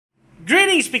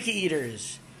Greetings, picky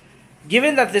eaters!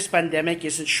 Given that this pandemic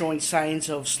isn't showing signs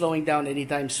of slowing down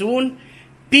anytime soon,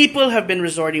 people have been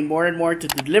resorting more and more to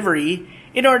delivery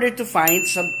in order to find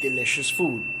some delicious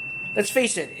food. Let's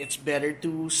face it, it's better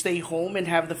to stay home and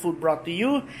have the food brought to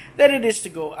you than it is to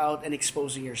go out and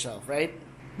exposing yourself, right?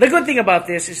 The good thing about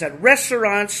this is that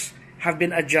restaurants have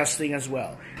been adjusting as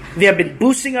well. They have been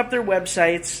boosting up their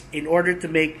websites in order to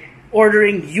make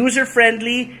ordering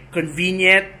user-friendly,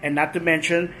 convenient, and not to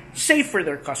mention, safe for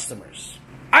their customers.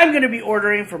 I'm going to be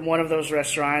ordering from one of those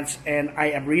restaurants, and I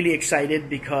am really excited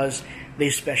because they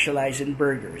specialize in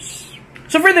burgers.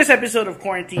 So for this episode of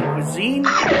Quarantine Cuisine,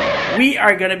 we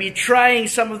are going to be trying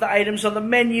some of the items on the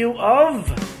menu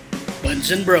of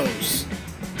Buns Bros.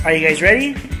 Are you guys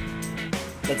ready?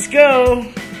 Let's go!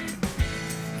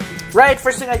 Right,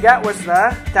 first thing I got was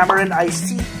the tamarind iced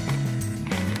tea.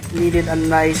 Needed a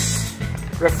nice,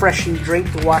 refreshing drink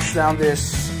to wash down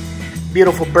this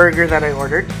beautiful burger that I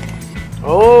ordered.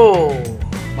 Oh,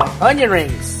 my onion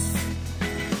rings.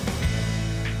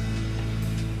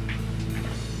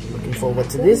 Looking forward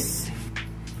to this.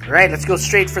 Alright, let's go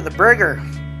straight for the burger.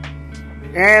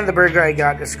 And the burger I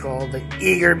got is called the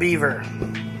Eager Beaver.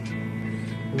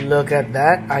 Look at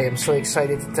that. I am so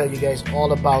excited to tell you guys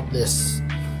all about this.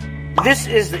 This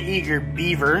is the Eager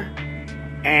Beaver.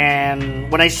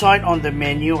 And when I saw it on the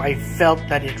menu, I felt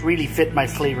that it really fit my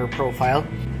flavor profile.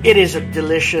 It is a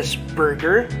delicious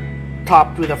burger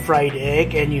topped with a fried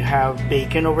egg, and you have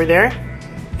bacon over there.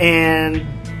 And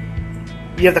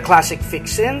you have the classic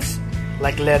fixins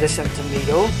like lettuce and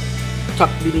tomato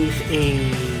tucked beneath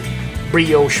a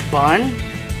brioche bun.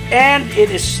 And it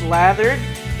is slathered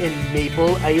in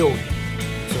maple aioli.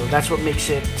 So that's what makes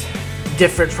it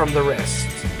different from the rest.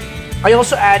 I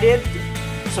also added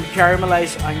some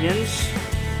caramelized onions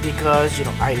because, you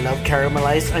know, I love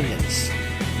caramelized onions.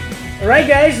 Alright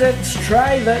guys, let's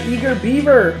try the Eager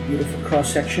Beaver. Beautiful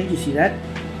cross section, you see that?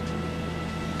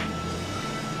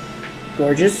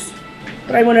 Gorgeous.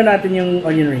 Try muna natin yung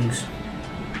onion rings.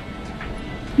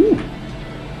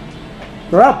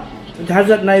 Sarap! It has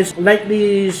that nice,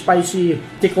 lightly spicy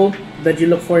tickle that you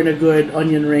look for in a good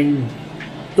onion ring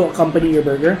to accompany your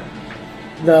burger.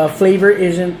 The flavor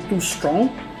isn't too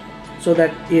strong, so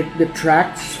that it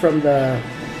detracts from the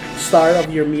star of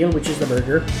your meal, which is the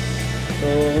burger.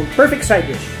 So, perfect side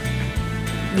dish.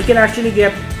 You can actually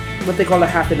get what they call a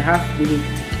half and half, meaning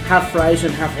half fries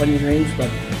and half onion rings,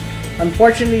 but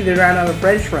unfortunately they ran out of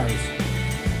French fries,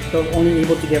 so only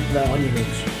able to get the onion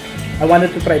rings. I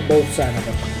wanted to try both sana,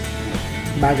 but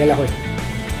bagal ako eh.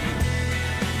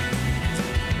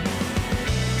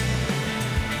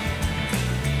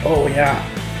 Oh yeah.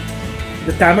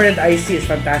 The tamarind iced tea is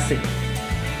fantastic.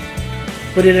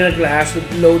 Put it in a glass with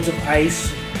loads of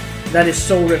ice. That is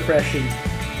so refreshing.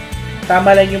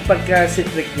 Tama lang yung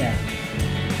pagka-citric niya.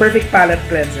 Perfect palate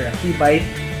cleanser. You bite,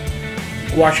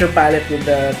 wash your palate with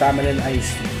the tamarind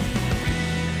iced tea.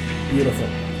 Beautiful.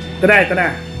 Ito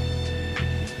na.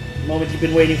 The moment you've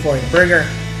been waiting for it. Burger.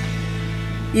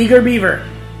 Eager Beaver,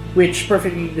 which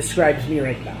perfectly describes me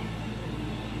right now.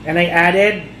 And I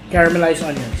added caramelized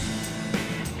onions.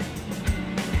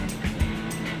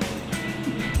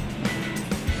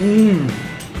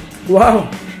 Wow!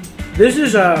 This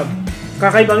is a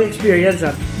kakaibang experience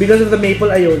because of the maple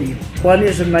aioli. One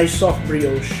is a nice soft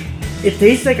brioche. It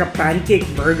tastes like a pancake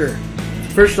burger.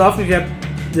 First off, you get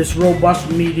this robust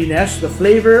meatiness. The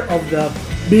flavor of the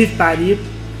beef patty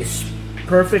is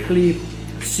perfectly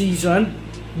seasoned,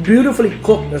 beautifully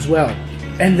cooked as well.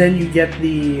 And then you get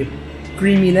the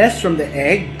creaminess from the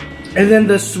egg. And then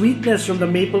the sweetness from the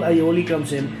maple aioli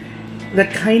comes in. That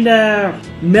kind of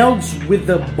melds with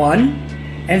the bun,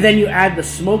 and then you add the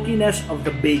smokiness of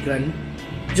the bacon.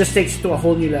 Just takes it to a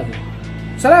whole new level.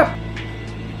 Sarap!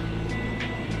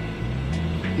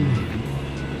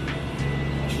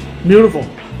 Beautiful.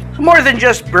 More than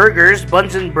just burgers,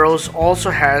 Buns Bros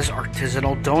also has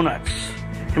artisanal donuts.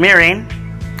 Come here, Rain.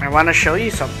 I want to show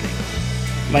you something.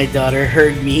 My daughter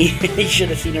heard me. You should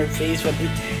have seen her face when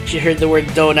she heard the word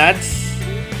donuts.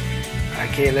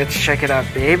 Okay, let's check it out,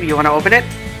 babe. You want to open it?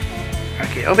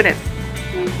 Okay, open it.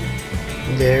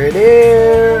 There it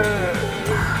is.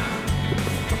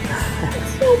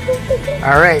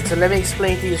 Alright, so let me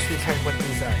explain to you, sweetheart, what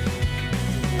these are.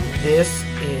 This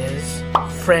is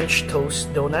French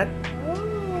toast donut.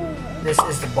 This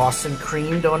is the Boston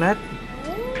cream donut.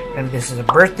 And this is a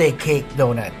birthday cake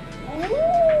donut.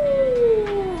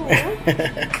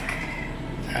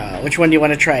 Which one do you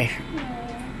want to try?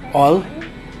 All?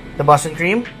 The Boston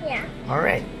cream? Yeah.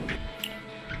 Alright.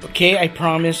 Okay, I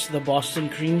promised the Boston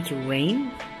cream to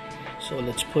Rain. So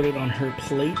let's put it on her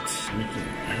plate.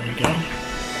 There we go.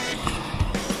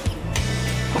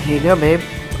 Here you go, babe.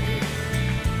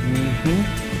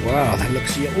 Wow, that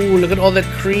looks... Oh, look at all that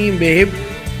cream, babe.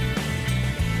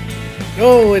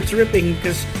 Oh, it's ripping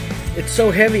because it's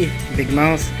so heavy. Big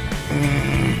mouth.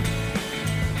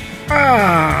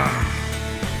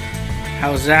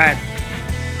 How's that?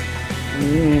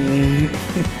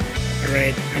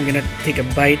 Alright, I'm gonna take a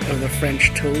bite of the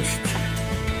French toast.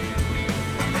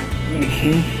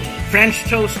 French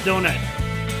toast donut.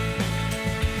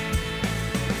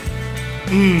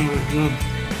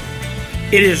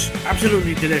 It is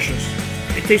absolutely delicious.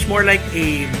 It tastes more like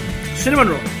a cinnamon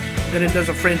roll than it does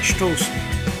a French toast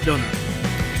donut.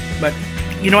 But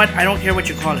you know what? I don't care what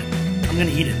you call it. I'm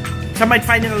gonna eat it. Some might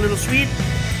find it a little sweet.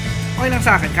 Okay lang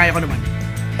sa akin. Kaya ko naman.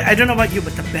 I don't know about you,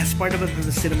 but the best part of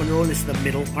the cinnamon roll is the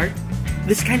middle part.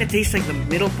 This kind of tastes like the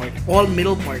middle part. All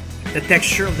middle part. The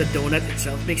texture of the donut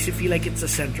itself makes you feel like it's a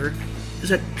center. Is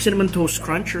that cinnamon toast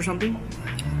crunch or something?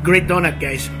 Great donut,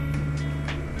 guys.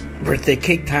 Birthday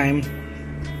cake time.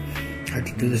 Hard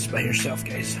to do this by yourself,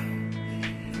 guys.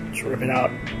 Let's rip it out.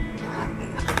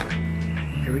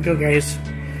 Here we go, guys.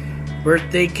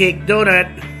 Birthday cake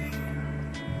donut.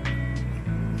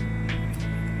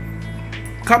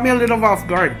 Caught me a little off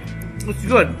guard. It's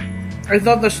good. I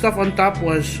thought the stuff on top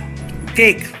was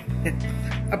cake.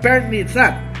 Apparently it's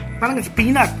not. Parang it's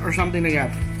peanut or something like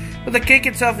that. But the cake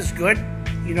itself is good.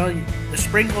 You know, the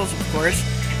sprinkles, of course.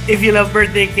 If you love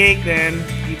birthday cake, then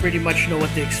you pretty much know what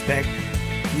to expect.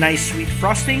 Nice sweet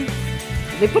frosting.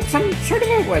 They put some sort of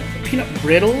a peanut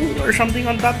brittle or something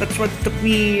on top. That's what took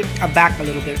me aback a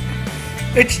little bit.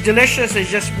 It's delicious. I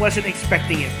just wasn't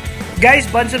expecting it. Guys,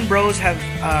 Buns Bros have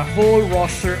a whole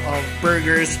roster of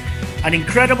burgers, an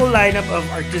incredible lineup of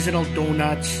artisanal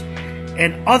donuts,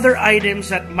 and other items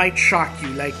that might shock you,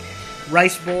 like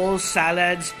rice bowls,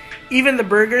 salads. Even the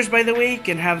burgers, by the way, you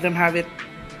can have it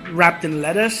wrapped in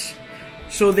lettuce.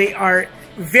 So they are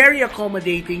very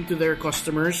accommodating to their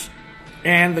customers.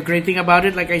 And the great thing about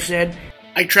it, like I said,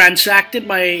 I transacted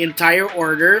my entire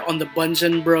order on the Buns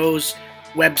Bros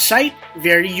website.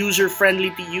 Very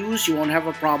user-friendly to use. You won't have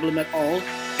a problem at all.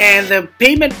 And the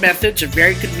payment methods are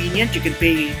very convenient. You can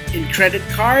pay in credit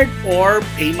card or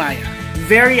PayMaya.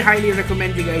 Very highly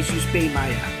recommend you guys use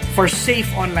PayMaya for safe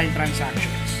online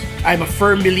transactions. I'm a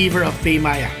firm believer of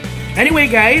PayMaya. Anyway,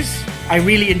 guys, I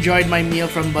really enjoyed my meal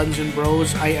from Buns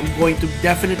Bros. I am going to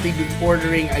definitely be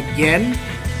ordering again.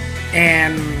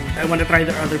 And I want to try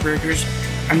their other burgers.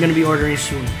 I'm going to be ordering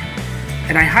soon.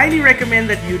 And I highly recommend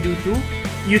that you do too.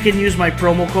 You can use my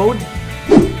promo code.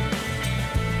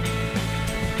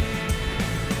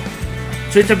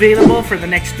 So it's available for the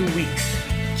next 2 weeks.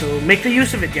 So make the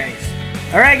use of it, guys.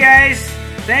 Alright, guys.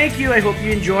 Thank you. I hope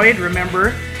you enjoyed.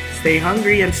 Remember, stay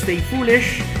hungry and stay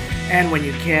foolish. And when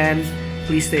you can,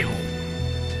 please stay home.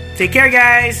 Take care,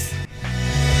 guys.